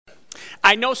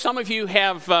I know some of you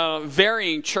have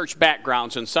varying church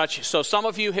backgrounds and such, so some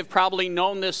of you have probably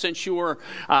known this since you were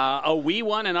a wee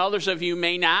one, and others of you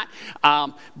may not.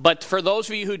 But for those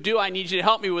of you who do, I need you to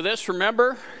help me with this.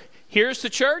 Remember, here's the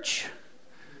church.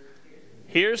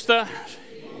 Here's the...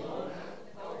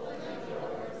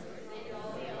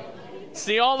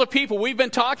 See all the people. We've been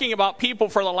talking about people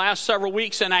for the last several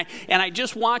weeks, and I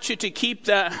just want you to keep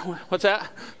the... What's that?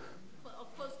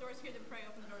 Close doors, hear them pray,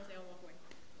 open the doors, they all walk away.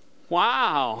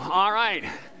 Wow. All right.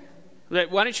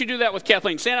 Why don't you do that with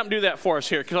Kathleen? Stand up and do that for us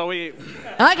here.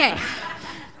 Okay.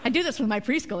 I do this with my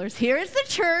preschoolers. Here's the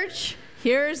church.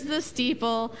 Here's the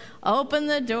steeple. Open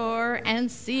the door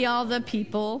and see all the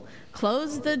people.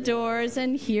 Close the doors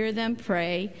and hear them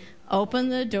pray. Open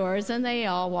the doors and they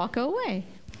all walk away.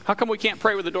 How come we can't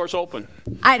pray with the doors open?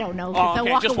 I don't know. Oh, okay.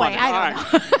 They'll walk Just away. wondering. I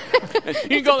don't know.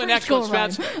 You can go to the next one,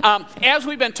 Spence. As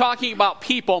we've been talking about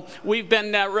people, we've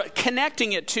been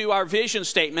connecting it to our vision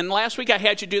statement. Last week I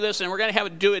had you do this, and we're going to have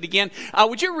to do it again.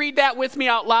 Would you read that with me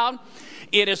out loud?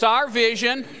 It is our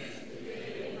vision.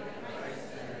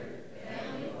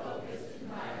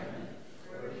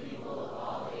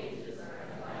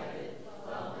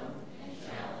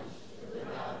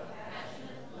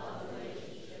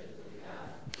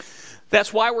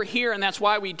 That's why we're here, and that's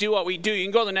why we do what we do. You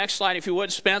can go to the next slide if you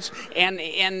would, Spence.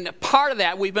 And part of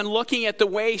that, we've been looking at the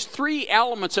ways three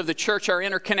elements of the church are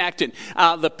interconnected.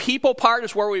 The people part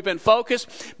is where we've been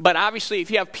focused, but obviously if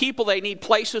you have people, they need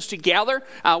places to gather,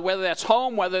 whether that's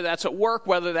home, whether that's at work,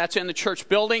 whether that's in the church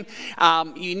building.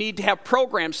 You need to have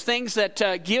programs, things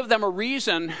that give them a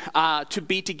reason to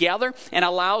be together and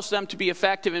allows them to be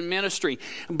effective in ministry.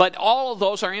 But all of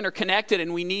those are interconnected,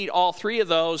 and we need all three of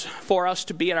those for us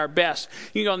to be at our best.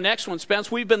 You can go to the next one,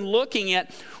 Spence. We've been looking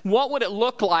at what would it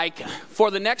look like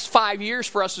for the next 5 years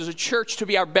for us as a church to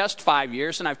be our best 5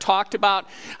 years. And I've talked about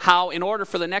how in order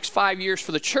for the next 5 years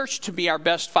for the church to be our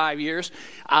best 5 years,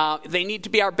 they need to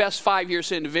be our best 5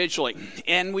 years individually.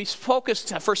 And we've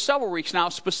focused for several weeks now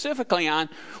specifically on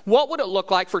what would it look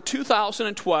like for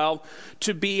 2012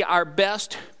 to be our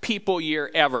best people year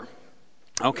ever.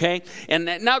 Okay, and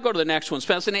now go to the next one,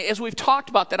 Spence. And as we've talked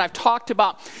about that, I've talked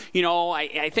about,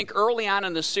 I think early on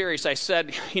in the series, I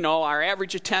said, our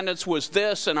average attendance was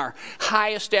this, and our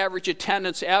highest average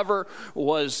attendance ever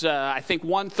was, I think,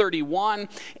 131.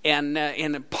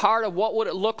 And part of what would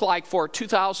it look like for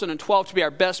 2012 to be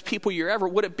our best people year ever,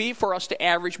 would it be for us to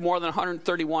average more than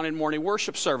 131 in morning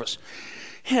worship service?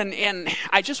 And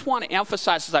I just want to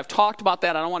emphasize, as I've talked about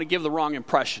that, I don't want to give the wrong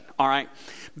impression, all right?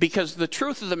 Because the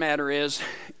truth of the matter is,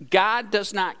 God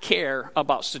does not care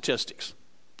about statistics,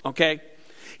 okay?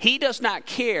 He does not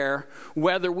care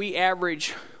whether we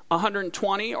average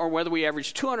 120 or whether we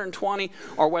average 220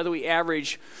 or whether we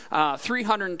average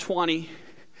 320.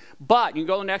 But, you can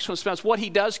go to the next one, Spence, what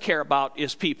he does care about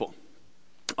is people.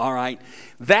 All right,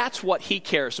 that's what he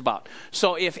cares about.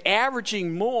 So if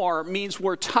averaging more means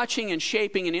we're touching and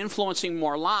shaping and influencing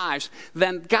more lives,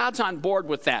 then God's on board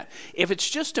with that. If it's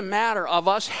just a matter of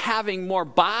us having more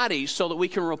bodies so that we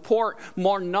can report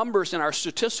more numbers in our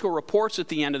statistical reports at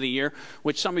the end of the year,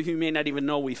 which some of you may not even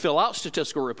know we fill out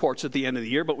statistical reports at the end of the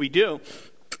year, but we do.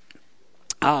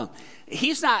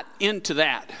 He's not into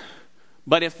that.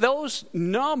 But if those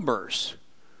numbers,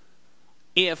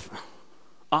 if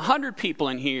 100 people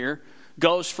in here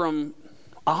goes from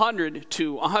 100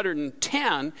 to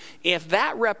 110, if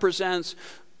that represents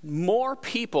more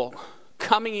people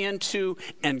coming into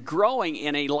and growing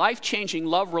in a life-changing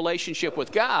love relationship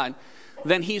with God,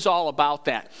 then he's all about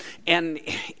that. And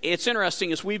it's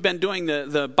interesting, as we've been doing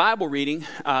the Bible reading,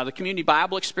 the community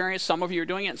Bible experience, some of you are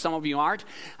doing it and some of you aren't,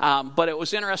 but it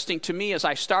was interesting to me as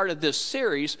I started this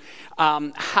series,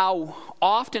 how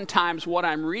oftentimes what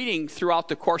I'm reading throughout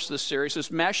the course of the series is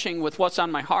meshing with what's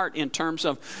on my heart in terms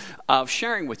of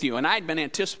sharing with you. And I'd been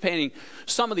anticipating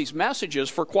some of these messages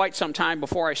for quite some time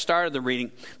before I started the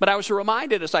reading. But I was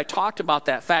reminded as I talked about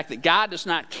that fact that God does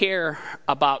not care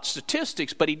about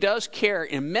statistics, but he does care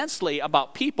immensely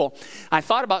about people. I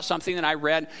thought about something that I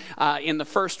read in the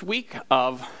first week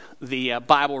of the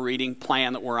Bible reading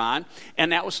plan that we're on,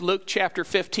 and that was Luke chapter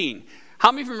 15.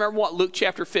 How many of you remember what Luke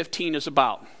chapter 15 is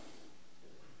about?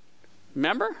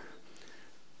 Remember?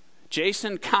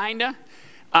 Jason, kinda.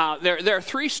 There are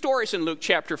three stories in Luke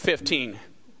chapter 15.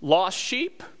 Lost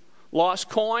sheep, lost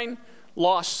coin,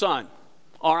 lost son.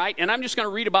 All right, and I'm just going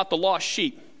to read about the lost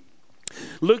sheep.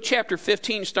 Luke chapter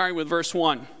 15, starting with verse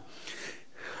 1.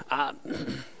 I'm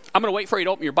going to wait for you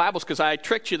to open your Bibles because I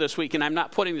tricked you this week and I'm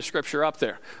not putting the scripture up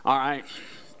there. All right.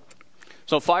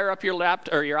 So fire up your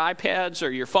laptop or your iPads or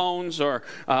your phones or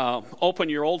open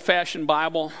your old-fashioned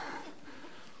Bible.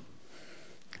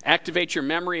 activate your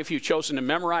memory if you've chosen to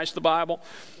memorize the Bible.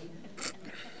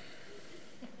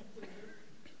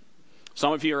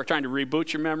 Some of you are trying to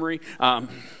reboot your memory.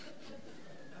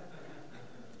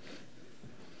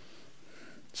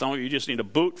 Some of you just need a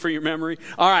boot for your memory.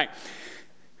 All right.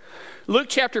 Luke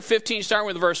chapter 15, starting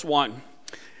with verse 1.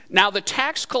 Now the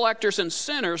tax collectors and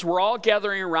sinners were all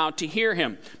gathering around to hear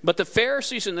him. But the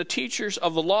Pharisees and the teachers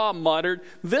of the law muttered,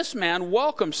 "This man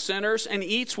welcomes sinners and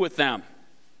eats with them."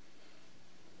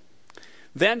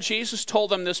 Then Jesus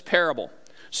told them this parable.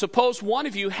 Suppose one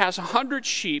of you has 100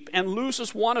 sheep and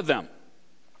loses one of them.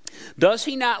 Does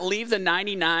he not leave the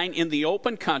 99 in the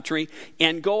open country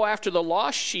and go after the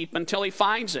lost sheep until he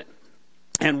finds it?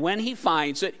 And when he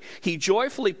finds it, he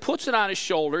joyfully puts it on his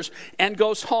shoulders and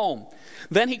goes home.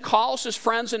 Then he calls his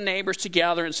friends and neighbors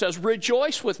together and says,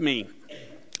 "Rejoice with me.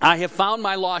 I have found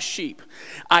my lost sheep."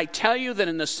 I tell you that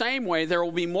in the same way there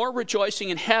will be more rejoicing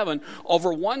in heaven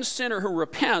over one sinner who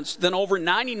repents than over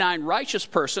 99 righteous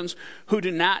persons who do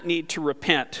not need to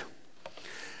repent.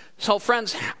 So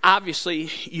friends, obviously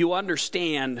you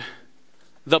understand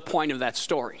the point of that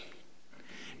story.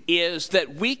 Is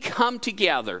that we come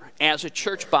together as a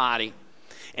church body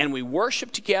and we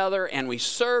worship together and we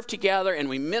serve together and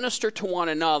we minister to one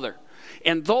another.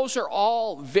 And those are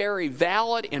all very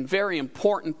valid and very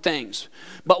important things.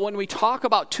 But when we talk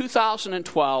about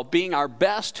 2012 being our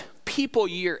best people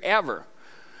year ever,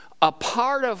 a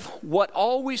part of what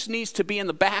always needs to be in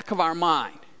the back of our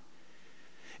mind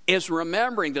is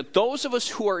remembering that those of us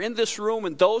who are in this room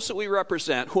and those that we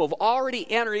represent who have already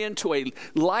entered into a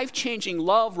life-changing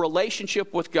love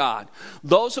relationship with God,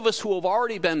 those of us who have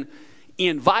already been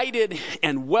invited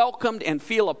and welcomed and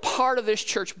feel a part of this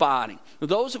church body,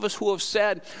 those of us who have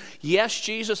said, "Yes,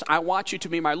 Jesus, I want you to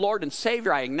be my Lord and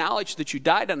Savior. I acknowledge that you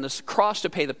died on this cross to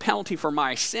pay the penalty for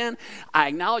my sin. I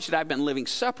acknowledge that I've been living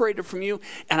separated from you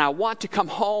and I want to come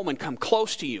home and come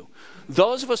close to you."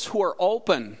 Those of us who are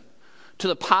open to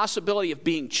the possibility of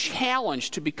being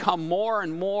challenged to become more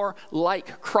and more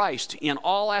like Christ in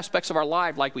all aspects of our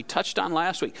life, like we touched on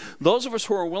last week. Those of us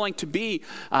who are willing to be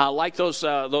like those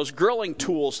grilling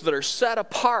tools that are set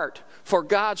apart for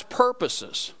God's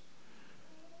purposes,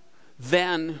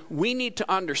 then we need to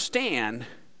understand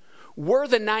we're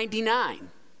the 99,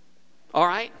 all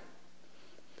right?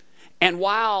 And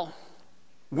while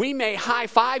we may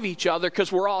high-five each other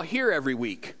because we're all here every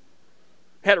week,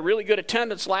 had a really good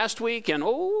attendance last week, and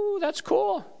oh, that's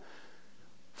cool.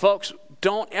 Folks,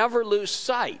 don't ever lose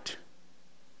sight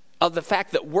of the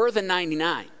fact that we're the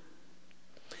 99.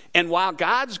 And while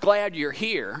God's glad you're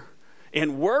here,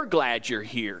 and we're glad you're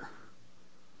here,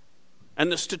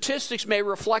 and the statistics may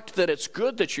reflect that it's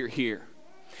good that you're here,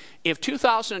 if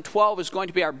 2012 is going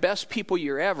to be our best people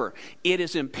year ever, it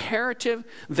is imperative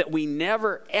that we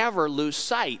never, ever lose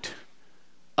sight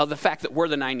of the fact that we're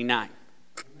the 99.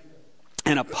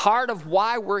 And a part of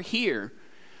why we're here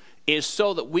is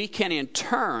so that we can in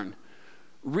turn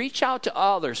reach out to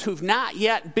others who've not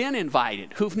yet been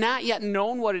invited, who've not yet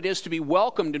known what it is to be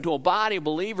welcomed into a body of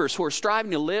believers who are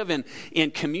striving to live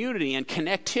in community and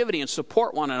connectivity and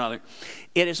support one another.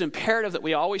 It is imperative that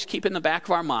we always keep in the back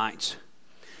of our minds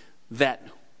that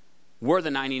we're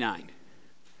the 99.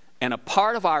 And a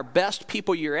part of our best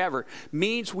people year ever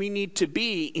means we need to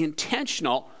be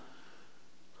intentional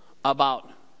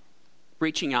about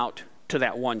reaching out to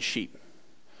that one sheep.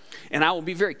 And I will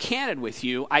be very candid with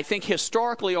you. I think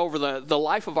historically over the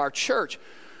life of our church,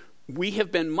 we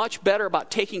have been much better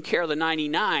about taking care of the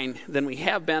 99 than we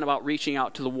have been about reaching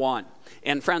out to the one.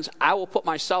 And friends, I will put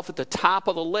myself at the top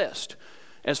of the list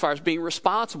as far as being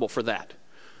responsible for that.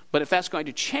 But if that's going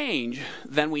to change,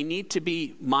 then we need to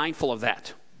be mindful of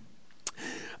that.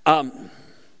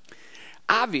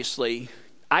 Obviously,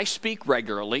 I speak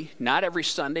regularly, not every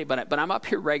Sunday, but I'm up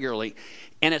here regularly.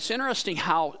 And it's interesting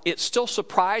how it still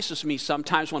surprises me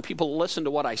sometimes when people listen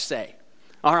to what I say.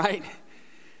 All right?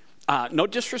 No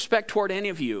disrespect toward any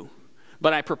of you,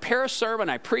 but I prepare a sermon,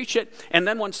 I preach it, and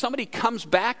then when somebody comes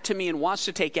back to me and wants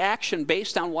to take action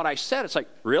based on what I said, it's like,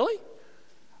 really?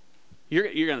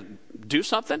 You're going to do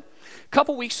something? A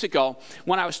couple weeks ago,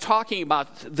 when I was talking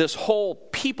about this whole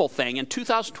people thing, and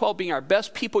 2012 being our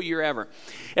best people year ever,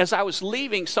 as I was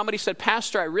leaving, somebody said,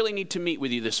 "Pastor, I really need to meet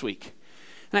with you this week."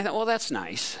 And I thought, well, that's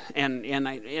nice. And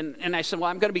I said, well,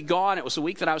 I'm going to be gone. It was the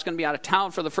week that I was going to be out of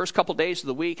town for the first couple days of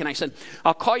the week. And I said,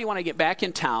 I'll call you when I get back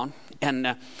in town.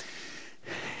 And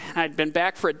I'd been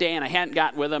back for a day, and I hadn't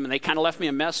gotten with them. And they kind of left me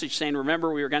a message saying,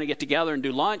 remember, we were going to get together and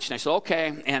do lunch. And I said,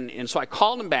 okay. And so I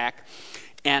called them back.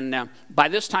 And by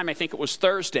this time, I think it was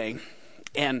Thursday.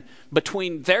 And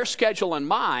between their schedule and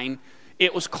mine,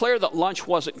 it was clear that lunch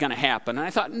wasn't going to happen. And I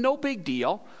thought, no big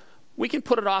deal. we can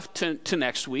put it off to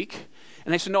next week.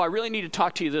 And they said, no, I really need to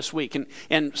talk to you this week.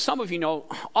 And some of you know,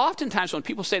 oftentimes when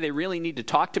people say they really need to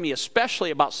talk to me, especially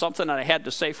about something that I had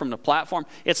to say from the platform,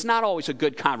 it's not always a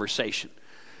good conversation.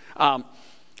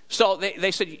 So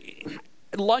they said,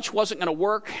 lunch wasn't going to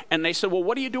work. And they said, well,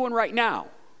 what are you doing right now?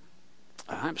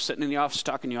 I'm sitting in the office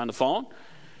talking to you on the phone.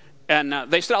 And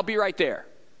they said, I'll be right there.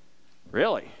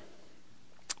 Really?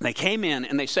 They came in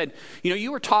and they said,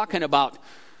 you were talking about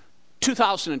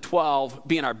 2012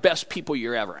 being our best people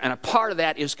year ever. And a part of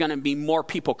that is going to be more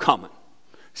people coming.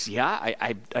 So, yeah,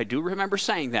 I do remember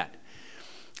saying that.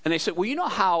 And they said, well, you know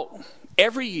how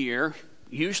every year,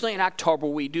 usually in October,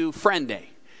 we do Friend Day.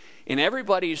 And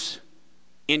everybody's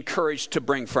encouraged to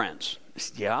bring friends. I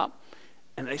said, yeah.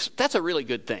 And they said, that's a really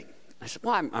good thing. I said,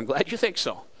 well, I'm glad you think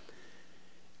so.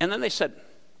 And then they said,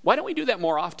 why don't we do that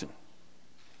more often?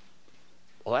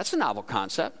 Well, that's a novel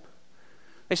concept.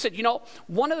 They said,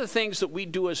 one of the things that we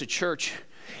do as a church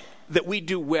that we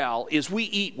do well is we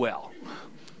eat well.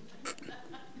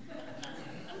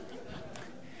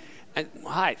 And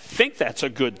I think that's a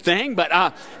good thing, but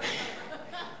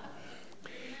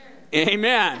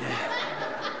amen.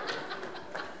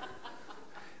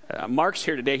 Mark's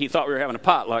here today. He thought we were having a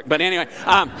potluck. But anyway,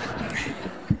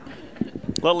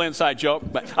 little inside joke.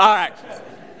 But all right.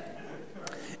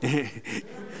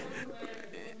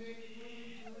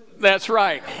 That's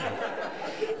right.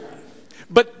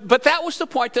 But that was the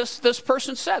point this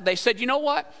person said. They said, you know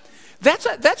what?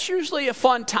 That's usually a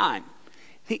fun time.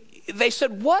 They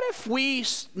said, what if we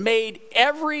made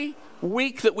every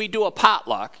week that we do a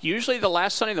potluck, usually the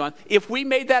last Sunday of the month, if we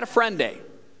made that a friend day?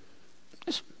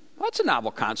 Well, that's a novel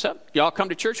concept. Y'all come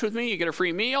to church with me, you get a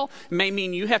free meal. It may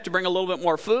mean you have to bring a little bit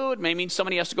more food. It may mean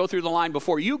somebody has to go through the line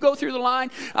before you go through the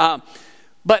line.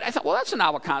 But I thought, well, that's a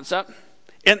novel concept.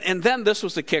 And then this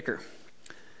was the kicker.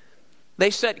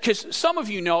 They said, because some of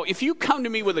you know, if you come to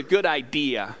me with a good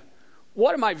idea,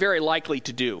 what am I very likely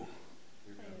to do?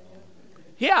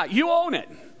 Yeah, you own it.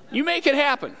 You make it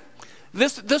happen.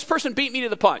 This person beat me to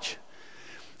the punch.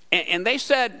 And they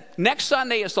said, next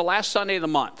Sunday is the last Sunday of the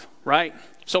month, right?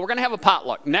 So we're going to have a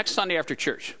potluck next Sunday after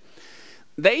church.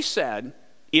 They said,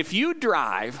 if you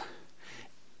drive,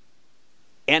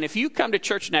 and if you come to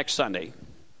church next Sunday,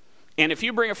 and if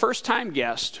you bring a first-time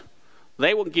guest,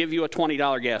 they will give you a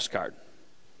 $20 gas card.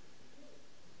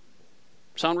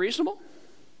 Sound reasonable?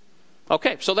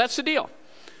 Okay, so that's the deal.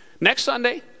 Next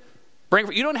Sunday,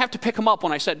 you don't have to pick them up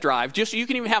when I said drive. You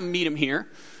can even have them meet them here.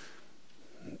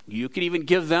 You can even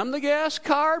give them the gas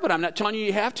card, but I'm not telling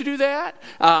you have to do that.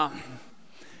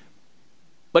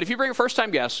 But if you bring a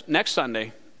first-time guest next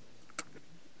Sunday,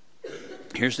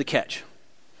 here's the catch.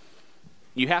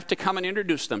 You have to come and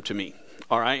introduce them to me,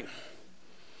 all right?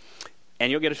 And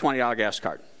you'll get a $20 gas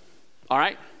card, all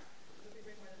right?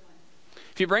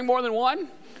 If you bring more than one?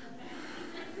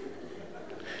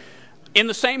 In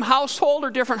the same household or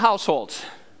different households?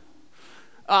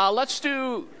 Let's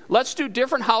do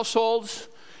different households,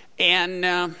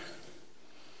 and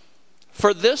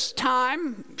for this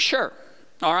time, sure,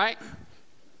 all right?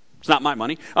 It's not my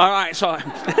money. All right, so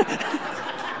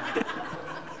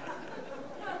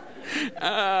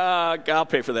I'll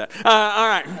pay for that. All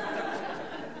right.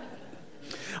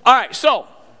 All right, so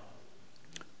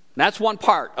that's one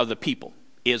part of the people,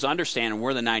 is understanding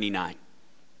we're the 99.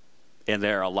 And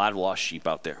there are a lot of lost sheep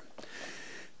out there.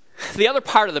 The other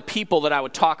part of the people that I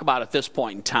would talk about at this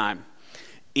point in time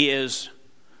is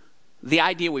the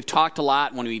idea we've talked a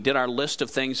lot when we did our list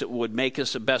of things that would make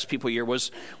us the best people year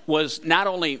was not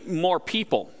only more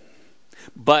people,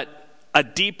 but a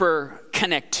deeper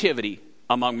connectivity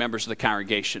among members of the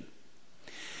congregation.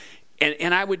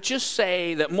 And I would just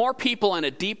say that more people and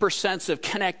a deeper sense of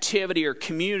connectivity or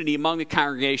community among the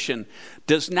congregation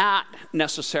does not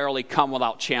necessarily come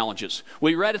without challenges.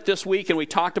 We read it this week and we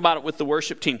talked about it with the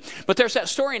worship team. But there's that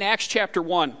story in Acts chapter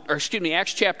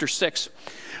 6.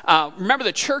 Remember,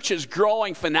 the church is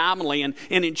growing phenomenally, and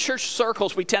in church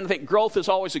circles we tend to think growth is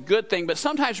always a good thing, but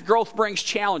sometimes growth brings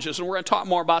challenges, and we're going to talk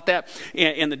more about that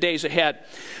in the days ahead.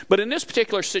 But in this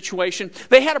particular situation,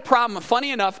 they had a problem,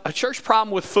 funny enough, a church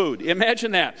problem with food.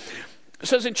 Imagine that. It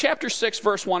says in chapter 6,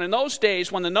 verse 1, in those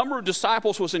days when the number of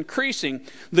disciples was increasing,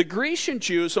 the Grecian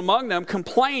Jews among them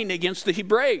complained against the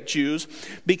Hebraic Jews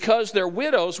because their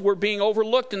widows were being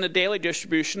overlooked in the daily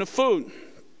distribution of food.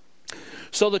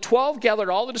 So the 12 gathered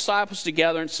all the disciples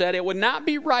together and said, it would not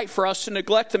be right for us to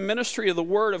neglect the ministry of the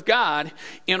word of God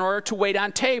in order to wait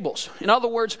on tables. In other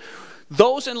words,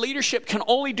 those in leadership can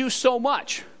only do so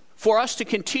much. For us to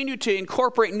continue to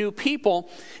incorporate new people,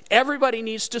 everybody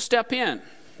needs to step in.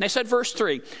 They said, verse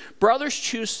 3, brothers,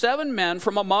 choose 7 men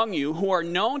from among you who are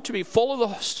known to be full of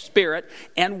the Spirit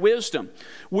and wisdom.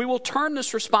 We will turn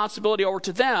this responsibility over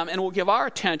to them and will give our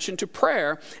attention to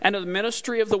prayer and to the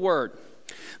ministry of the word.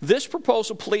 This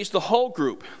proposal pleased the whole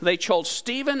group. They chose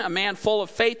Stephen, a man full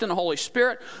of faith in the Holy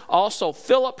Spirit, also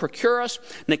Philip, Prochorus,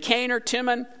 Nicanor,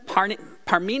 Timon,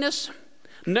 Parmenas,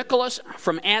 Nicholas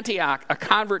from Antioch, a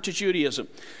convert to Judaism.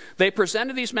 They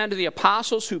presented these men to the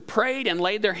apostles, who prayed and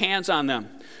laid their hands on them.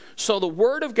 So the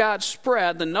word of God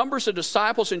spread, the numbers of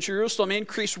disciples in Jerusalem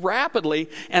increased rapidly,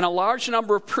 and a large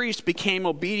number of priests became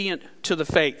obedient to the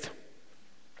faith.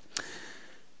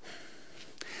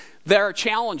 There are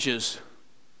challenges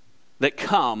that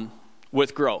come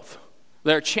with growth.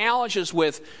 There are challenges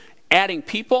with adding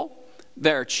people.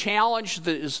 There are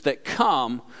challenges that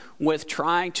come with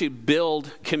trying to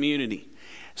build community.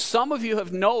 Some of you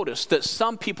have noticed that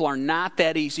some people are not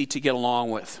that easy to get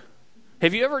along with.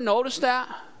 Have you ever noticed that?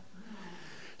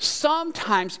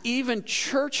 Sometimes even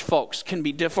church folks can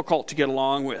be difficult to get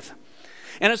along with.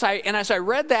 And as I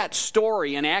read that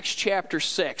story in Acts chapter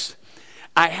 6,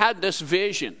 I had this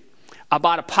vision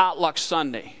about a potluck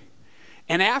Sunday.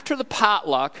 And after the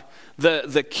potluck,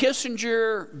 the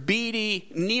Kissinger,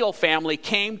 Beatty, Neal family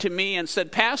came to me and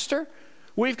said, Pastor,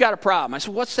 we've got a problem. I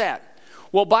said, what's that?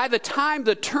 Well, by the time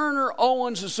the Turner,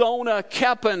 Owens, Zona,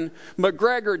 Keppen,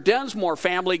 McGregor, Densmore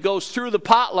family goes through the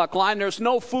potluck line, there's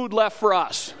no food left for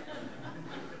us.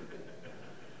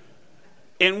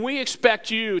 And we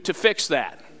expect you to fix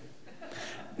that.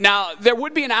 Now, there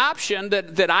would be an option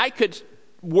that I could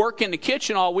work in the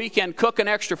kitchen all weekend cooking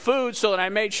extra food so that I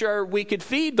made sure we could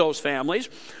feed those families.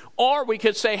 Or we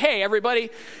could say, hey, everybody,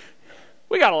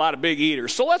 we got a lot of big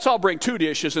eaters, so let's all bring 2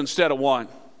 dishes instead of 1.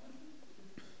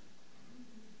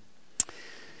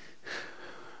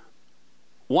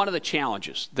 One of the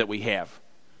challenges that we have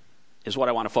is what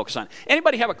I want to focus on.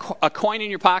 Anybody have a coin in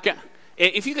your pocket?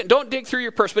 If you can, don't dig through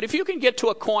your purse, but if you can get to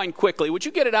a coin quickly, would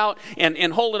you get it out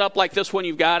and hold it up like this when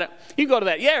you've got it? You can go to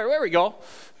that. Yeah, there we go.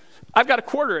 I've got a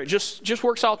quarter. It just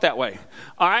works out that way.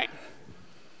 All right?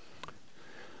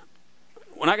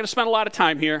 We're not going to spend a lot of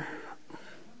time here.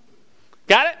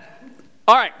 Got it?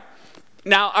 All right.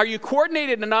 Now, are you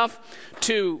coordinated enough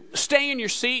to stay in your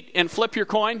seat and flip your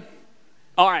coin?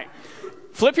 All right.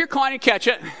 Flip your coin and catch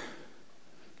it.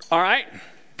 All right.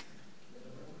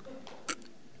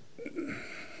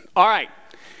 All right.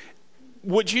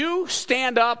 Would you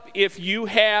stand up if you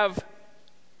have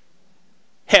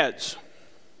heads?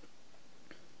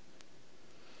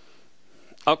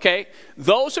 Okay.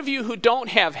 Those of you who don't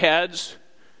have heads,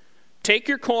 take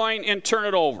your coin and turn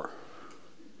it over.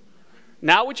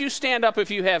 Now would you stand up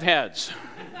if you have heads?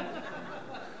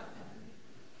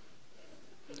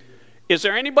 Is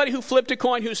there anybody who flipped a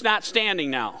coin who's not standing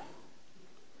now?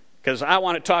 Because I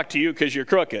want to talk to you because you're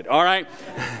crooked, all right?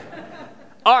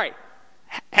 All right,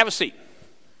 have a seat.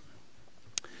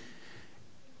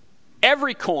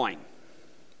 Every coin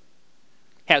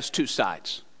has 2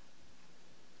 sides.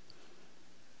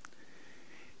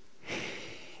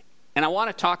 And I want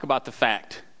to talk about the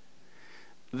fact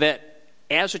that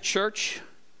as a church,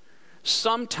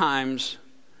 sometimes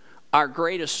our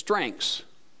greatest strengths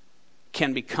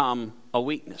can become a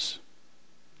weakness.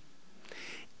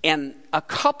 And a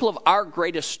couple of our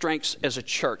greatest strengths as a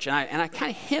church, and I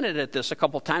kind of hinted at this a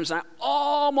couple of times, and I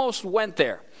almost went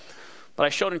there, but I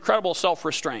showed incredible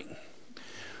self-restraint.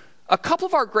 A couple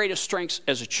of our greatest strengths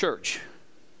as a church.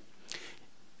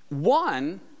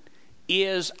 One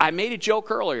is, I made a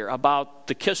joke earlier about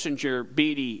the Kissinger,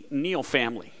 Beatty, Neal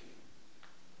family,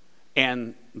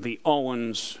 and the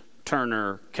Owens,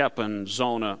 Turner, Keppen,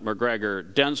 Zona,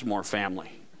 McGregor, Densmore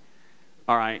family.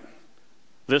 All right.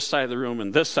 This side of the room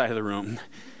and this side of the room.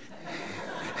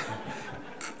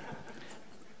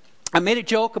 I made a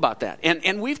joke about that.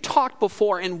 And we've talked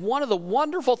before, and one of the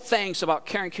wonderful things about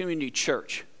Caring Community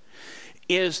Church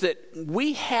is that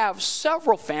we have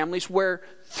several families where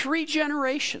 3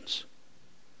 generations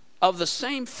of the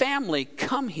same family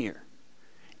come here.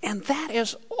 And that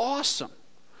is awesome.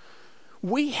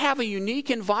 We have a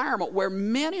unique environment where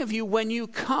many of you, when you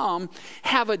come,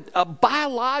 have a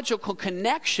biological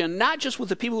connection, not just with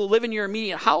the people who live in your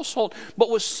immediate household,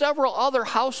 but with several other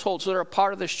households that are a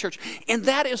part of this church. And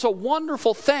that is a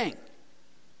wonderful thing.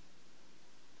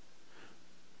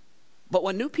 But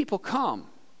when new people come,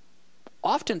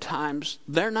 oftentimes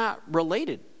they're not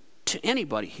related to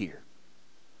anybody here.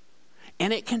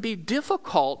 And it can be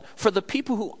difficult for the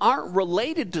people who aren't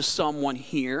related to someone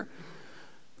here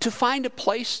to find a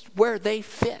place where they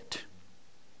fit,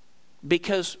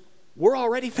 because we're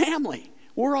already family.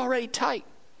 We're already tight.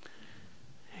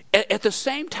 At the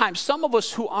same time, some of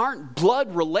us who aren't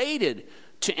blood related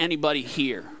to anybody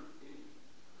here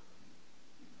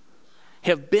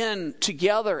have been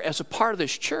together as a part of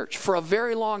this church for a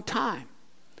very long time.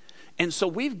 And so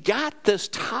we've got this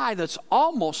tie that's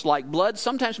almost like blood,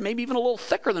 sometimes maybe even a little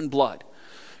thicker than blood.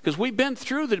 Because we've been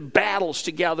through the battles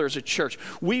together as a church.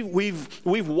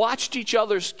 We've watched each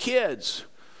other's kids.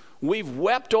 We've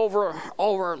wept over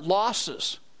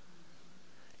losses.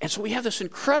 And so we have this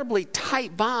incredibly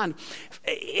tight bond.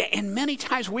 And many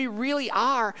times we really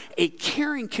are a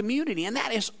caring community. And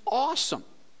that is awesome.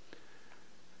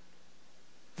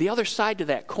 The other side to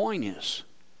that coin is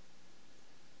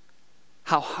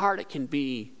how hard it can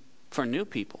be for new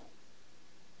people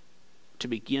to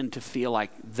begin to feel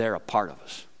like they're a part of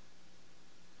us.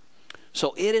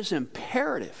 So it is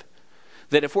imperative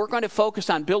that if we're going to focus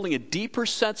on building a deeper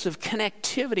sense of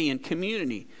connectivity and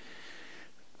community,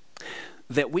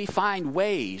 that we find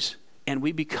ways and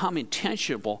we become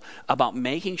intentional about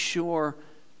making sure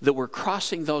that we're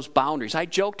crossing those boundaries. I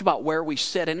joked about where we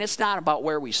sit, and it's not about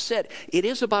where we sit. It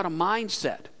is about a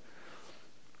mindset.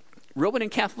 Reuben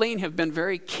and Kathleen have been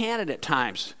very candid at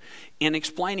times in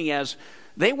explaining as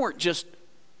they weren't just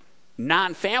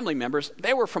non-family members.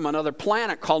 They were from another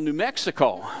planet called New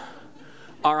Mexico.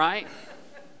 All right?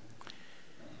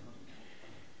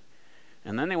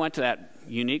 And then they went to that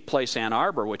unique place, Ann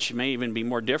Arbor, which may even be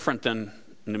more different than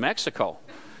New Mexico.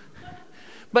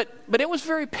 But it was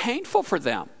very painful for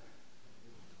them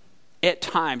at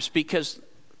times, because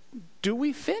do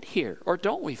we fit here or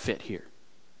don't we fit here?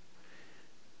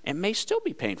 It may still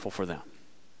be painful for them.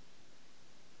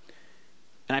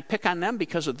 And I pick on them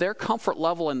because of their comfort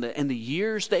level and the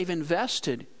years they've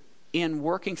invested in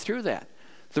working through that.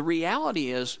 The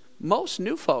reality is, most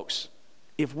new folks,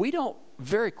 if we don't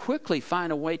very quickly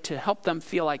find a way to help them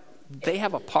feel like they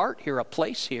have a part here, a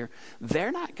place here,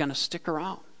 they're not going to stick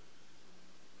around.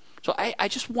 So I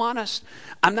just want us,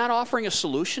 I'm not offering a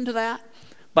solution to that,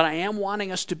 but I am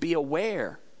wanting us to be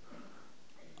aware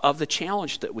of the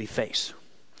challenge that we face.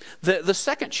 The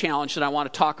second challenge that I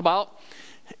want to talk about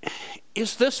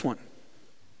is this one.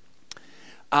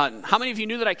 How many of you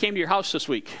knew that I came to your house this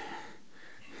week?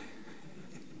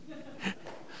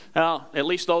 Well, at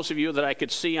least those of you that I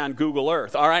could see on Google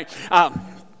Earth, all right?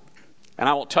 And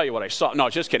I won't tell you what I saw. No,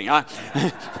 just kidding.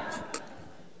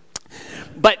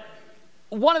 But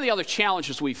one of the other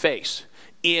challenges we face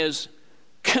is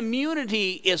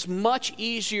community is much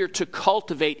easier to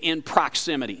cultivate in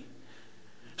proximity.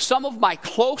 Some of my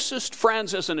closest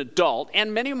friends as an adult,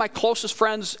 and many of my closest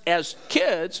friends as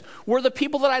kids, were the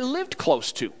people that I lived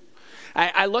close to.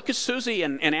 I look at Susie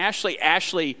and Ashley.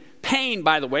 Ashley Payne,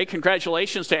 by the way,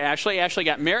 congratulations to Ashley. Ashley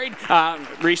got married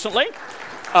recently.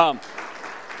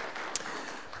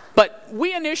 But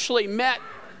we initially met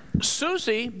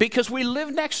Susie because we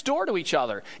lived next door to each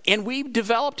other, and we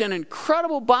developed an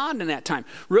incredible bond in that time.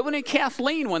 Reuben and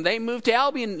Kathleen, when they moved to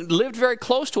Albion, lived very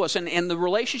close to us, and the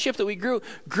relationship that we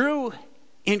grew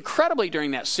incredibly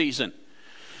during that season.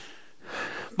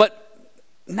 But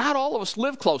not all of us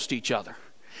live close to each other.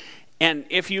 And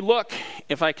if you look,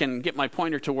 if I can get my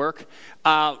pointer to work,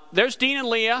 there's Dean and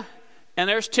Leah, and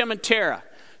there's Tim and Tara.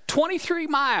 23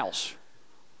 miles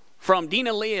from Dean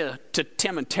and Leah to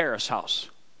Tim and Tara's house.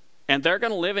 And they're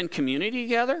going to live in community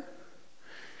together.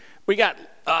 We got,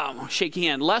 shaky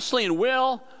hand, Leslie and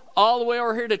Will, all the way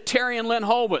over here to Terry and Lynn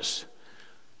Hobus.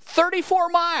 34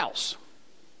 miles.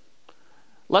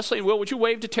 Leslie and Will, would you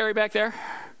wave to Terry back there?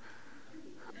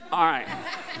 All right.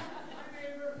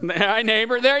 Hi,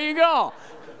 neighbor. There you go.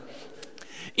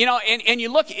 You know, and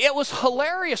you look, it was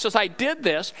hilarious as I did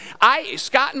this.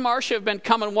 Scott and Marcia have been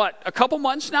coming, a couple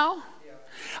months now?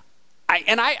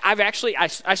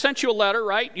 I sent you a letter,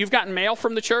 right? You've gotten mail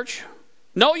from the church?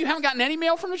 No, you haven't gotten any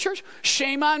mail from the church?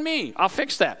 Shame on me. I'll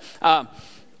fix that. But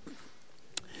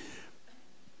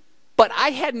I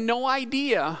had no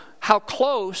idea how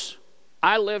close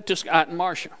I lived to Scott and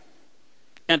Marcia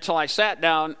until I sat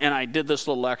down and I did this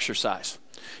little exercise.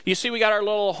 You see, we got our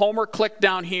little Homer clique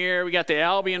down here. We got the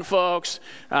Albion folks.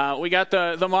 We got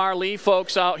the Marley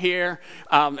folks out here.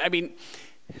 I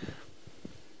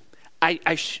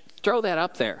throw that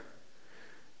up there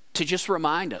to just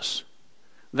remind us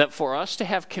that for us to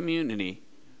have community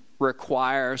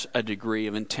requires a degree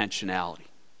of intentionality.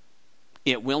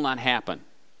 It will not happen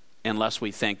unless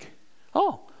we think,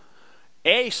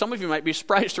 some of you might be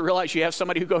surprised to realize you have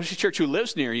somebody who goes to church who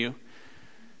lives near you.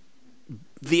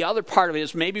 The other part of it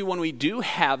is maybe when we do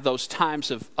have those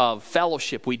times of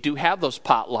fellowship, we do have those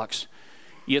potlucks,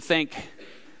 you think,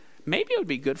 maybe it would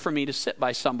be good for me to sit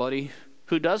by somebody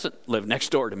who doesn't live next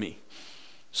door to me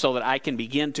so that I can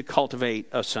begin to cultivate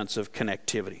a sense of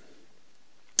connectivity.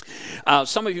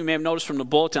 Some of you may have noticed from the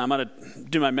bulletin, I'm going to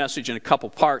do my message in a couple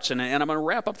parts, and I'm going to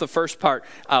wrap up the first part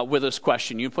with this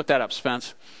question. You put that up,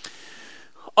 Spence.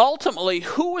 Ultimately,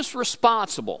 who is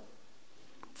responsible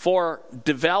for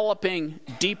developing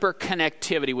deeper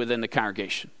connectivity within the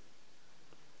congregation?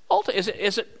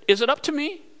 Is it up to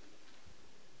me?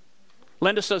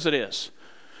 Linda says it is.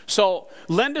 So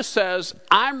Linda says,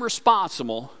 I'm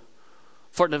responsible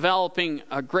for developing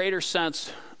a greater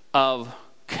sense of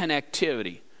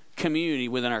connectivity, community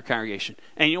within our congregation.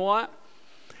 And you know what?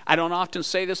 I don't often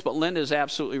say this, but Linda is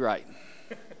absolutely right.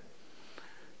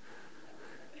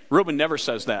 Reuben never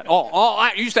says that.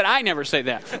 You said I never say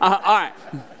that. All right.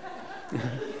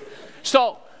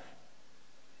 So,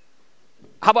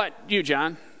 how about you,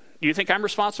 John? Do you think I'm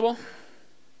responsible?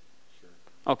 Sure.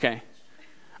 Okay.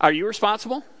 Are you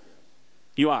responsible?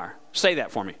 You are. Say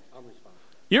that for me. I'm responsible.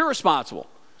 You're responsible.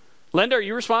 Linda, are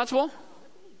you responsible?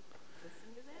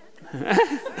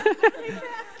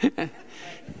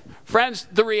 Friends,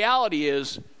 the reality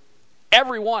is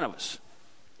every one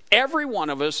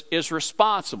of us is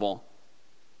responsible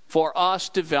for us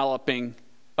developing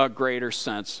a greater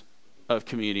sense of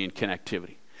community and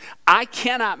connectivity. I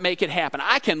cannot make it happen.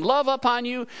 I can love upon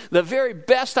you the very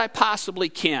best I possibly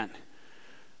can.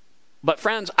 But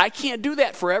friends, I can't do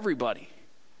that for everybody.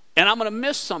 And I'm going to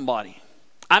miss somebody.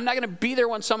 I'm not going to be there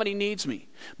when somebody needs me.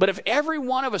 But if every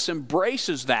one of us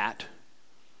embraces that,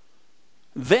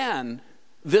 then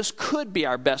this could be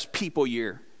our best people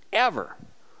year ever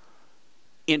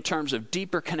in terms of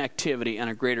deeper connectivity and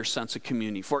a greater sense of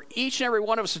community. For each and every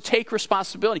one of us to take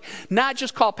responsibility, not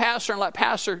just call pastor and let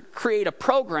pastor create a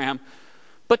program,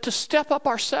 but to step up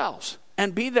ourselves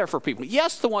and be there for people.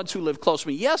 Yes, the ones who live close to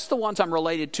me. Yes, the ones I'm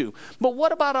related to. But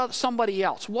what about somebody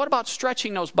else? What about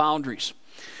stretching those boundaries?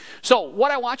 So what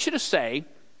I want you to say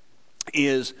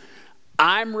is,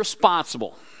 I'm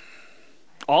responsible.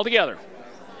 All together.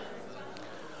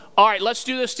 All right, let's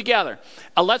do this together.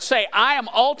 Let's say, I am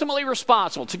ultimately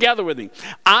responsible. Together with me.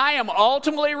 I am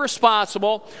ultimately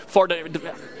responsible for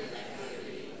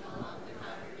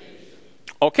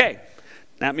Okay.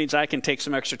 That means I can take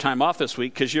some extra time off this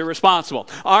week because you're responsible.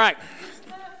 All right.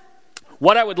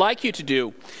 What I would like you to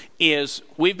do is,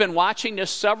 we've been watching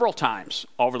this several times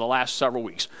over the last several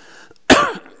weeks.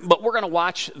 But we're going to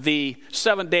watch the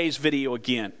 7 days video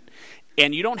again.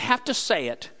 And you don't have to say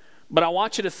it, but I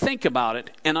want you to think about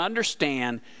it and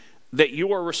understand that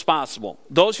you are responsible.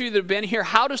 Those of you that have been here,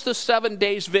 how does the 7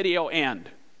 days video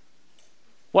end?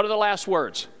 What are the last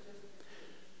words?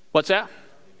 What's that?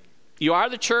 You are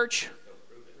the church,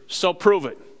 so prove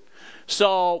it.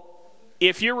 So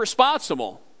if you're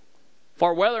responsible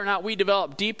for whether or not we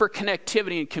develop deeper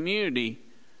connectivity and community,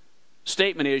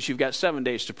 statement is you've got 7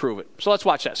 days to prove it. So let's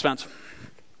watch that, Spence.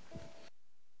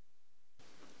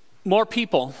 More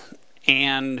people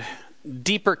and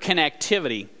deeper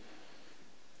connectivity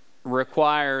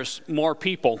requires more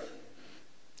people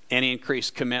and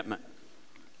increased commitment.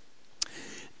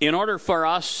 In order for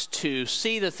us to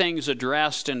see the things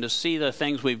addressed and to see the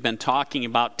things we've been talking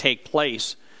about take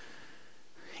place,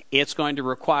 it's going to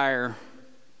require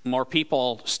more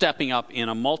people stepping up in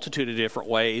a multitude of different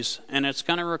ways, and it's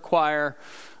going to require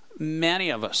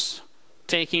many of us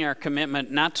taking our commitment,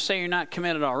 not to say you're not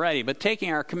committed already, but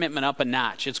taking our commitment up a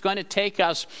notch. It's going to take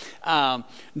us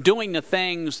doing the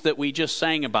things that we just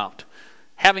sang about.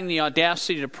 Having the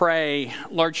audacity to pray,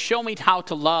 Lord, show me how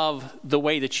to love the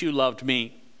way that you loved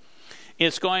me.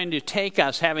 It's going to take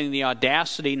us having the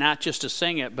audacity not just to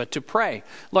sing it, but to pray.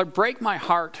 Lord, break my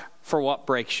heart for what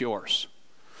breaks yours.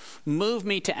 Move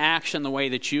me to action the way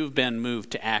that you've been moved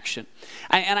to action.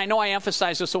 And I know I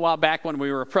emphasized this a while back when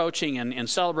we were approaching and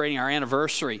celebrating our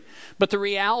anniversary. But the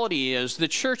reality is the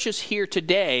church is here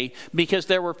today because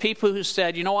there were people who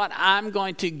said, you know what, I'm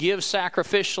going to give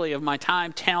sacrificially of my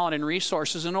time, talent, and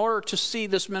resources in order to see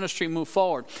this ministry move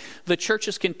forward. The church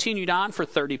has continued on for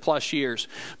 30 plus years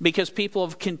because people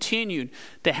have continued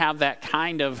to have that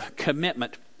kind of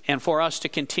commitment. And for us to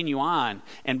continue on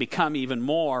and become even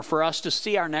more, for us to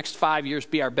see our next 5 years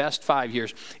be our best 5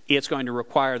 years, it's going to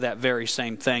require that very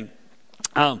same thing.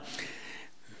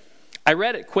 I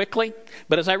read it quickly,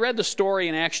 but as I read the story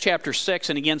in Acts chapter 6,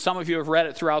 and again, some of you have read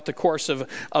it throughout the course of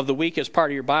the week as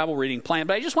part of your Bible reading plan,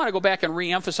 but I just want to go back and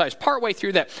re-emphasize partway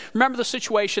through that. Remember the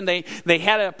situation, they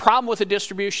had a problem with the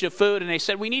distribution of food, and they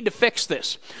said, we need to fix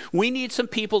this. We need some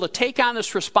people to take on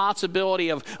this responsibility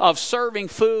of serving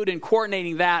food and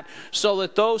coordinating that so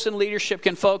that those in leadership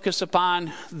can focus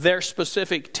upon their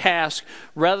specific task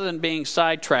rather than being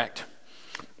sidetracked.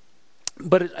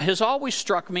 But it has always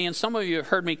struck me, and some of you have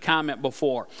heard me comment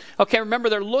before. Okay, remember,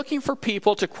 they're looking for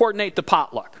people to coordinate the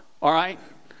potluck, all right?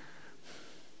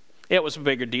 it was a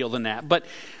bigger deal than that. But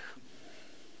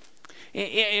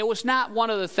it was not one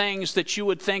of the things that you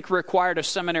would think required a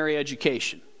seminary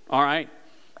education, all right,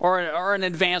 or an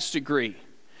advanced degree.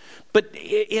 But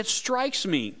it strikes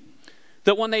me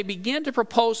that when they begin to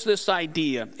propose this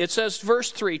idea, it says,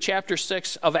 verse 3, chapter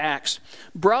 6 of Acts,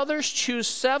 brothers, choose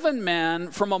 7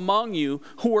 men from among you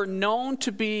who are known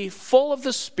to be full of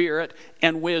the Spirit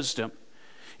and wisdom.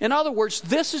 In other words,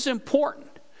 this is important.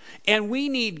 And we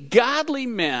need godly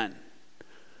men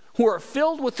who are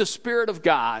filled with the Spirit of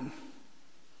God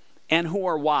and who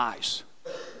are wise.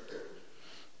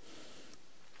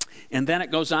 And then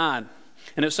it goes on.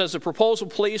 And it says the proposal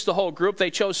pleased the whole group.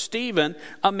 They chose Stephen,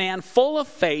 a man full of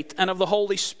faith and of the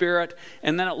Holy Spirit.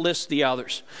 And then it lists the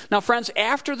others. Now, friends,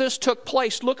 after this took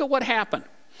place, look at what happened.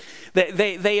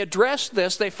 They addressed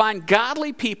this. They find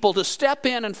godly people to step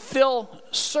in and fill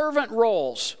servant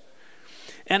roles.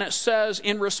 And it says,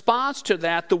 in response to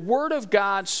that, the word of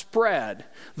God spread.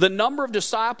 The number of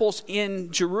disciples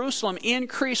in Jerusalem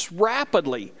increased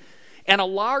rapidly. And a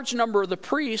large number of the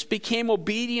priests became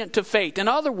obedient to faith. In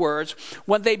other words,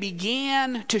 when they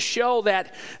began to show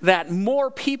that more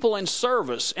people in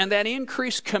service and that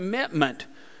increased commitment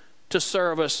to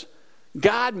service,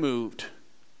 God moved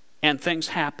and things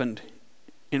happened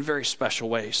in very special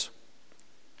ways.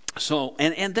 So,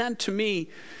 and then to me,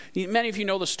 many of you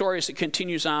know the story as it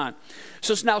continues on.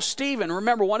 So now Stephen,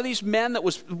 remember, one of these men that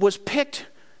was picked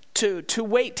to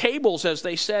wait tables, as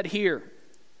they said here.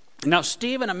 Now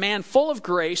Stephen, a man full of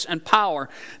grace and power,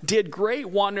 did great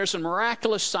wonders and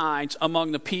miraculous signs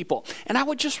among the people. And I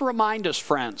would just remind us,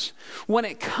 friends, when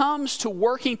it comes to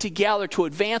working together to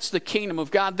advance the kingdom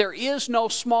of God, there is no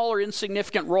small or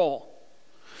insignificant role.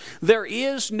 There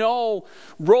is no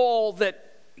role that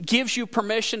gives you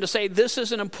permission to say this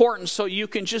isn't important so you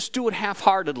can just do it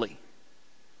half-heartedly.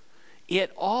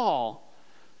 It all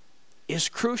is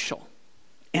crucial,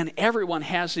 and everyone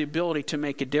has the ability to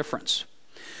make a difference.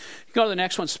 Go to the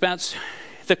next one, Spence.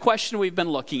 The question we've been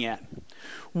looking at.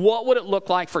 What would it look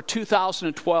like for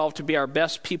 2012 to be our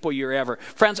best people year ever?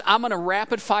 Friends, I'm going to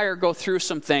rapid fire go through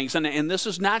some things, and this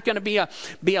is not going to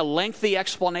be a lengthy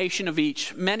explanation of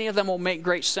each. Many of them will make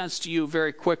great sense to you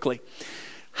very quickly.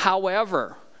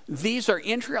 However, these are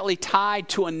intricately tied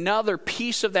to another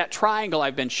piece of that triangle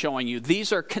I've been showing you.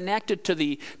 These are connected to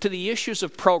the issues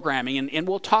of programming, and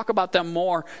we'll talk about them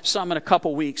some in a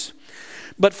couple weeks.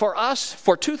 But for us,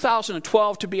 for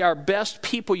 2012 to be our best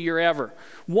people year ever,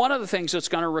 one of the things it's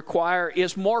going to require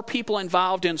is more people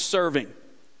involved in serving.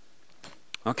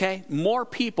 Okay? More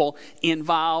people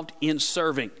involved in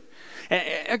serving.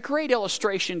 A great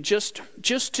illustration just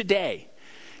today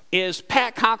is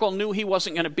Pat Conkle knew he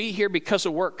wasn't going to be here because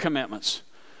of work commitments.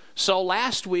 So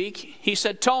last week, he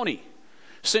said, Tony,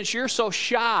 since you're so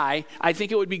shy, I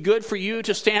think it would be good for you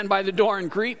to stand by the door and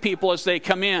greet people as they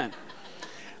come in.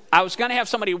 I was going to have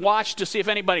somebody watch to see if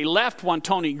anybody left when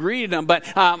Tony greeted them, but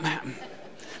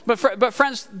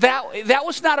friends, that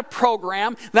was not a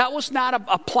program. That was not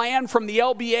a plan from the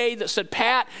LBA that said,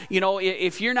 Pat,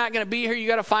 if you're not going to be here, you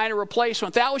got to find a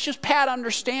replacement. That was just Pat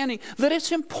understanding that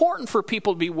it's important for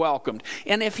people to be welcomed.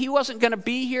 And if he wasn't going to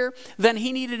be here, then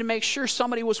he needed to make sure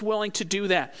somebody was willing to do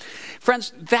that.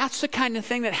 Friends, that's the kind of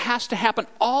thing that has to happen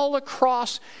all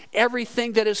across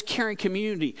everything that is Caring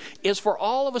Community, is for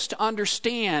all of us to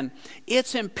understand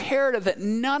it's imperative that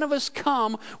none of us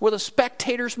come with a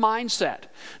spectator's mindset.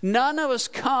 None of us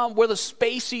come with a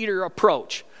space eater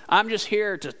approach. I'm just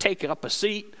here to take up a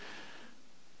seat,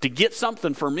 to get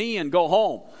something for me and go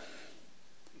home.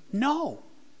 No.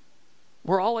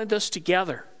 We're all in this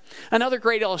together. Another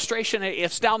great illustration,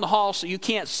 it's down the hall so you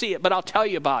can't see it, but I'll tell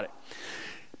you about it.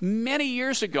 Many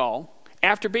years ago,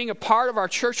 after being a part of our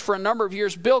church for a number of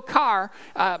years, Bill Carr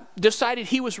decided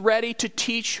he was ready to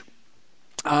teach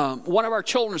one of our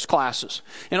children's classes.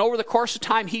 And over the course of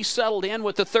time, he settled in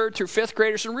with the 3rd through 5th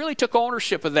graders and really took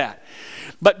ownership of that.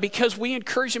 But because we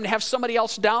encouraged him to have somebody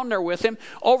else down there with him,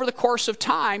 over the course of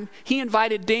time, he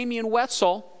invited Damian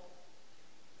Wetzel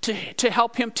to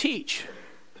help him teach.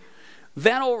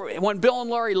 Then when Bill and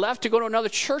Laurie left to go to another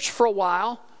church for a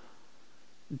while,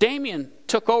 Damian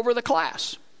took over the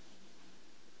class.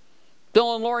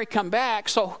 Bill and Laurie come back,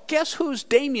 so guess who's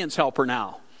Damian's helper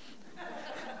now?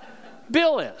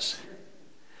 Bill is.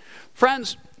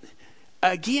 Friends,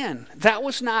 again, that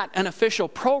was not an official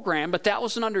program, but that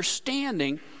was an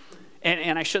understanding.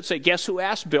 And I should say, guess who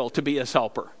asked Bill to be his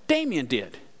helper? Damian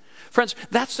did. Friends,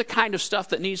 that's the kind of stuff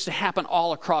that needs to happen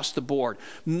all across the board.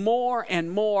 More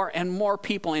and more and more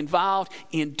people involved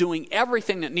in doing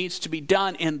everything that needs to be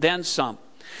done and then some.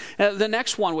 The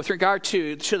next one with regard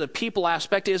to the people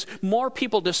aspect is more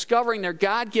people discovering their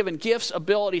God-given gifts,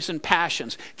 abilities, and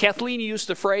passions. Kathleen used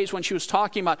the phrase when she was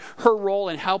talking about her role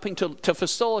in helping to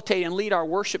facilitate and lead our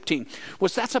worship team,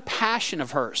 was that's a passion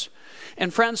of hers.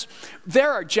 And friends,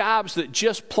 there are jobs that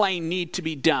just plain need to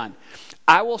be done.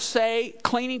 I will say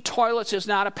cleaning toilets is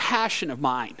not a passion of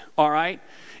mine, all right?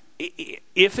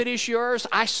 If it is yours,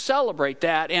 I celebrate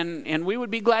that, and we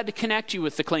would be glad to connect you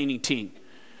with the cleaning team,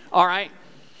 all right?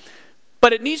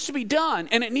 But it needs to be done,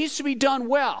 and it needs to be done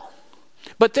well.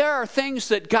 But there are things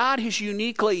that God has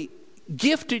uniquely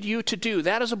gifted you to do.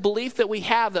 That is a belief that we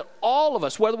have, that all of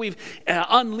us, whether we've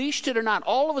unleashed it or not,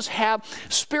 all of us have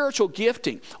spiritual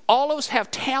gifting. All of us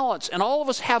have talents, and all of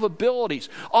us have abilities.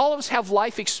 All of us have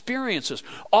life experiences.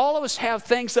 All of us have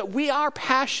things that we are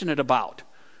passionate about.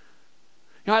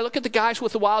 You know, I look at the guys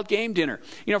with the wild game dinner.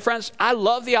 You know, friends, I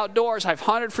love the outdoors. I've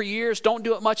hunted for years, don't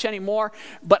do it much anymore,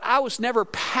 but I was never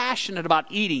passionate about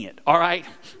eating it, all right?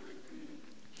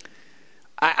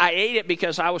 I ate it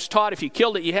because I was taught if you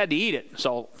killed it, you had to eat it.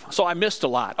 So I missed a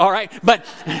lot, all right? But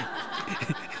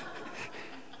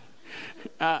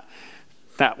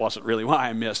that wasn't really why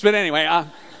I missed. But anyway,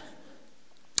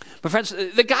 but friends,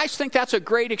 the guys think that's a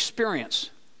great experience.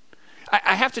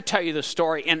 I have to tell you this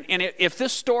story, and if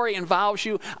this story involves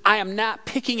you, I am not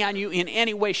picking on you in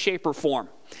any way, shape, or form.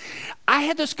 I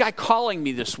had this guy calling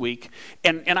me this week,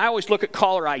 and I always look at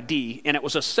caller ID, and it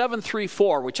was a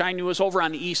 734, which I knew was over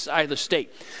on the east side of the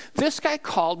state. This guy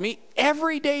called me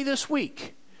every day this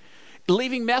week,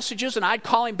 leaving messages, and I'd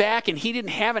call him back, and he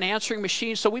didn't have an answering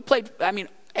machine, so we played,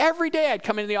 every day I'd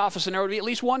come into the office and there would be at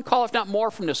least one call, if not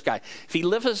more, from this guy. If he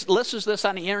listens to this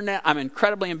on the internet, I'm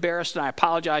incredibly embarrassed and I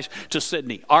apologize to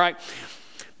Sydney. All right?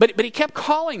 But he kept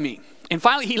calling me. And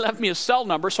finally he left me his cell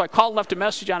number, so I called and left a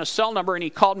message on his cell number and he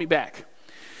called me back.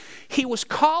 He was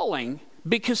calling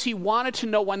because he wanted to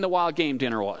know when the wild game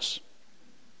dinner was.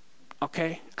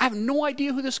 Okay? I have no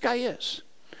idea who this guy is.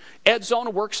 Ed Zona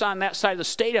works on that side of the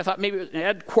state. I thought maybe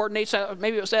Ed coordinates,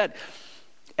 maybe it was Ed.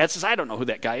 Ed says, I don't know who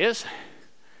that guy is.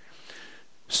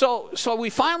 So we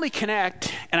finally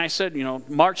connect, and I said,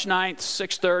 March 9th,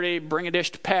 6:30, bring a dish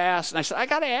to pass. And I said, I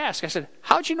got to ask. I said,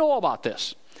 how'd you know about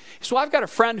this? He said, well, I've got a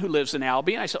friend who lives in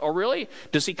Albany. I said, oh, really?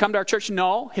 Does he come to our church?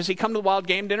 No. Has he come to the wild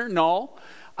game dinner? No.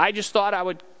 I just thought I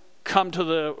would come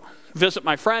to visit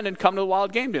my friend and come to the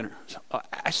wild game dinner. So,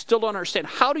 I still don't understand.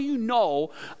 How do you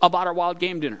know about our wild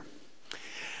game dinner?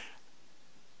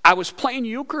 I was playing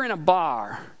euchre in a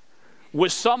bar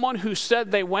with someone who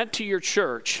said they went to your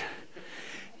church,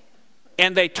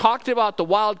 and they talked about the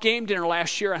wild game dinner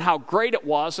last year and how great it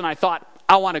was, and I thought,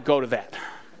 I want to go to that.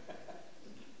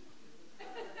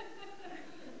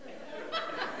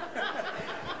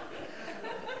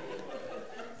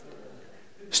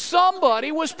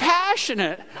 Somebody was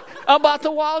passionate about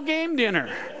the wild game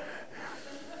dinner.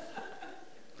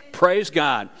 Praise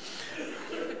God.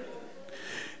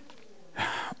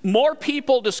 More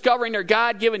people discovering their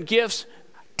God-given gifts,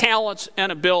 talents,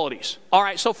 and abilities. All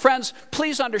right, so friends,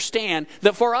 please understand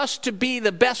that for us to be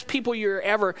the best people you're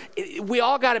ever, we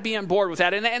all got to be on board with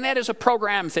that. And that is a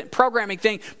programming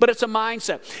thing, but it's a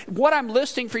mindset. What I'm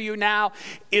listing for you now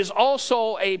is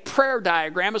also a prayer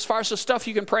diagram as far as the stuff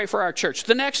you can pray for our church.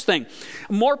 The next thing,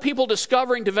 more people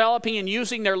discovering, developing, and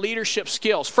using their leadership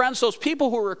skills. Friends, those people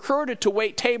who were recruited to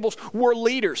wait tables were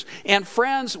leaders. And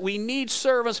friends, we need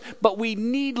servants, but we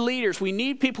need leaders. We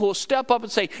need people who will step up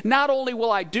and say, not only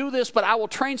will I do this, but I will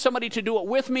train somebody to do it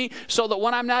with me so that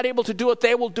when I'm not able to do it,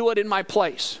 they will do it in my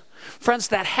place. Friends,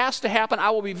 that has to happen. I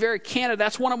will be very candid.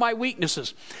 That's one of my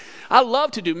weaknesses. I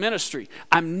love to do ministry.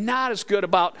 I'm not as good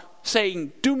about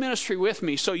saying, do ministry with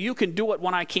me so you can do it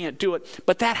when I can't do it.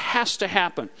 But that has to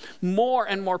happen. More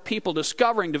and more people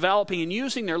discovering, developing, and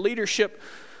using their leadership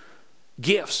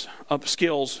gifts of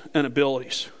skills and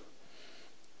abilities.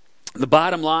 The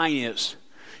bottom line is,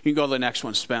 you can go to the next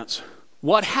one, Spence.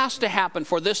 What has to happen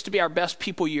for this to be our best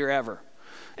people year ever,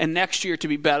 and next year to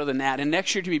be better than that, and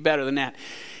next year to be better than that,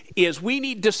 is we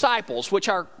need disciples, which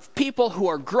are people who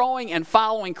are growing and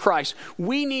following Christ.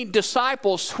 We need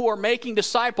disciples who are making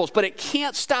disciples, but it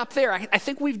can't stop there. I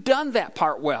think we've done that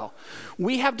part well.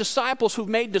 We have disciples who've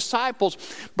made disciples,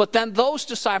 but then those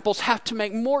disciples have to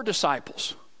make more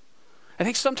disciples. I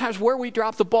think sometimes where we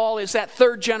drop the ball is that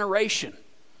third generation.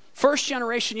 First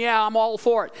generation, yeah, I'm all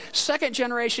for it. Second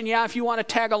generation, yeah, if you want to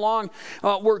tag along,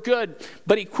 we're good.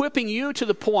 But equipping you to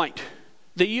the point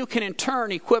that you can in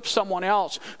turn equip someone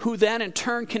else, who then in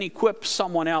turn can equip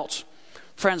someone else.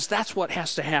 Friends, that's what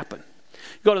has to happen.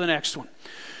 Go to the next one.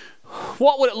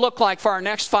 What would it look like for our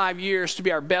next 5 years to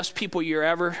be our best people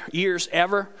years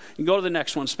ever? And go to the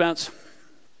next one, Spence.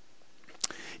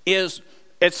 Is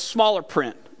It's smaller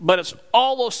print, but it's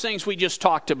all those things we just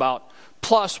talked about,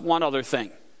 plus one other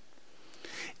thing.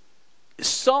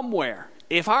 Somewhere,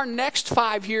 if our next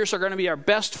 5 years are going to be our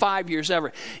best 5 years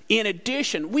ever, in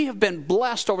addition, we have been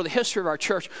blessed over the history of our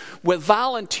church with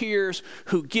volunteers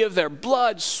who give their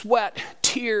blood, sweat,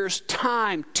 tears,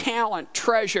 time, talent,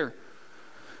 treasure,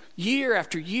 year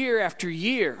after year after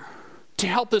year, to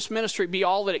help this ministry be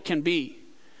all that it can be.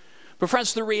 But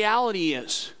friends, the reality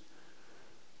is,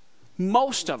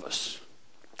 most of us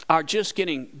are just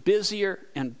getting busier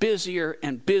and busier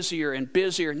and busier and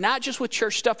busier, not just with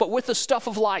church stuff, but with the stuff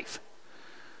of life.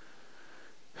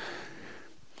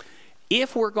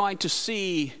 If we're going to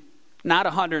see not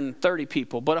 130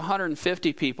 people, but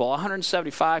 150 people,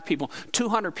 175 people,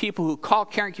 200 people who call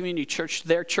Caring Community Church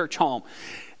their church home,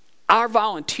 our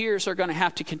volunteers are going to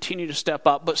have to continue to step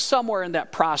up. But somewhere in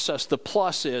that process, the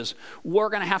plus is we're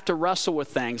going to have to wrestle with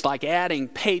things like adding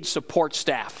paid support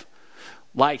staff,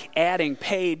 like adding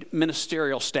paid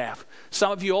ministerial staff.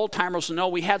 Some of you old-timers know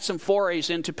we had some forays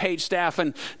into paid staff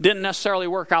and didn't necessarily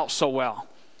work out so well.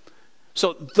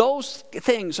 So those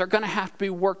things are going to have to be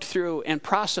worked through and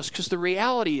processed, because the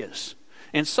reality is,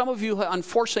 and some of you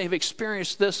unfortunately have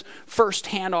experienced this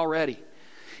firsthand already,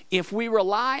 if we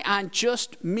rely on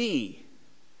just me,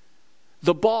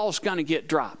 the ball's going to get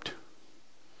dropped.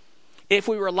 If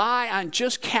we rely on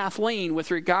just Kathleen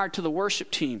with regard to the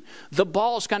worship team, the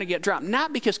ball's going to get dropped.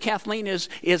 Not because Kathleen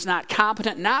is not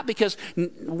competent, not because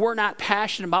we're not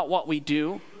passionate about what we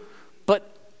do,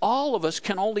 but all of us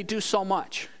can only do so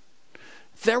much.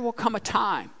 There will come a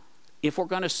time, if we're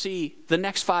going to see the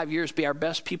next 5 years be our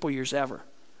best people years ever,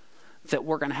 that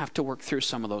we're going to have to work through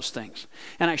some of those things.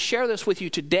 And I share this with you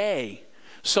today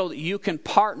so that you can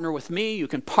partner with me, you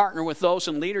can partner with those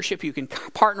in leadership, you can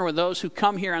partner with those who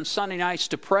come here on Sunday nights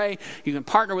to pray, you can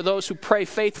partner with those who pray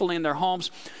faithfully in their homes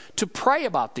to pray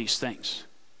about these things.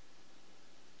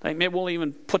 Like maybe we'll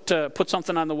even put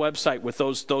something on the website with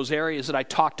those areas that I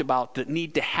talked about that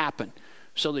need to happen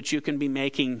so that you can be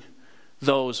making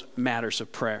those matters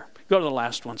of prayer. Go to the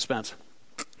last one, Spence.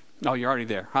 Oh, you're already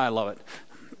there. I love it.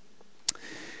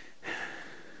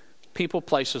 People,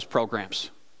 places,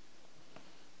 programs.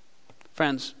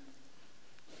 Friends,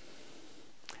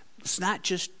 it's not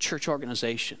just church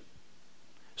organization.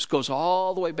 This goes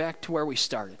all the way back to where we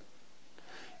started.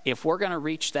 If we're going to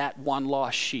reach that one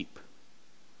lost sheep,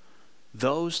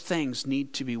 those things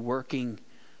need to be working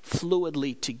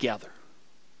fluidly together.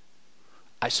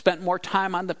 I spent more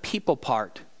time on the people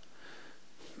part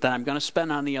than I'm going to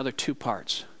spend on the other two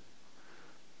parts.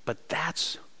 But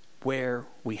that's where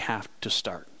we have to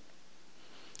start.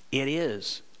 It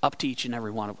is up to each and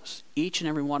every one of us. Each and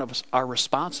every one of us are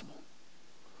responsible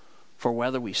for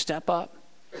whether we step up,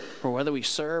 for whether we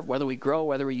serve, whether we grow,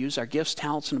 whether we use our gifts,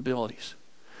 talents, and abilities.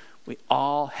 We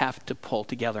all have to pull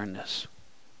together in this.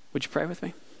 Would you pray with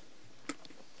me?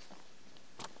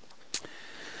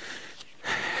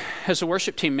 As the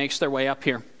worship team makes their way up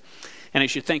here, and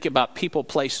as you think about people,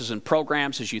 places, and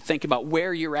programs, as you think about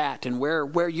where you're at and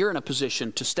where you're in a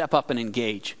position to step up and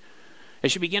engage,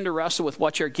 as you begin to wrestle with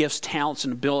what your gifts, talents,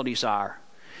 and abilities are,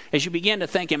 as you begin to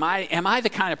think, am I the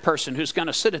kind of person who's going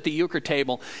to sit at the euchre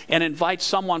table and invite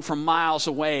someone from miles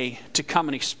away to come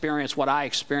and experience what I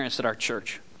experienced at our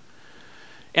church?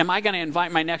 Am I going to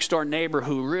invite my next door neighbor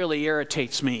who really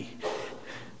irritates me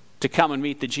to come and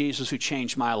meet the Jesus who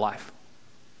changed my life?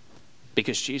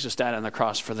 Because Jesus died on the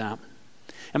cross for them.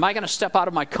 Am I going to step out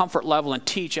of my comfort level and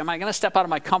teach? Am I going to step out of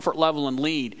my comfort level and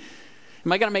lead?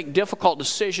 Am I going to make difficult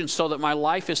decisions so that my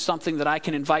life is something that I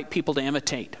can invite people to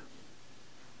imitate?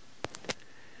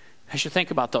 As you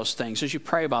think about those things, as you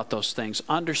pray about those things,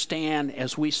 understand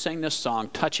as we sing this song,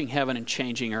 Touching Heaven and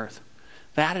Changing Earth,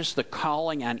 that is the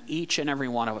calling on each and every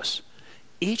one of us.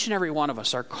 Each and every one of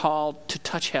us are called to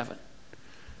touch heaven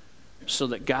so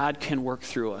that God can work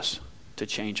through us to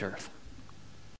change earth.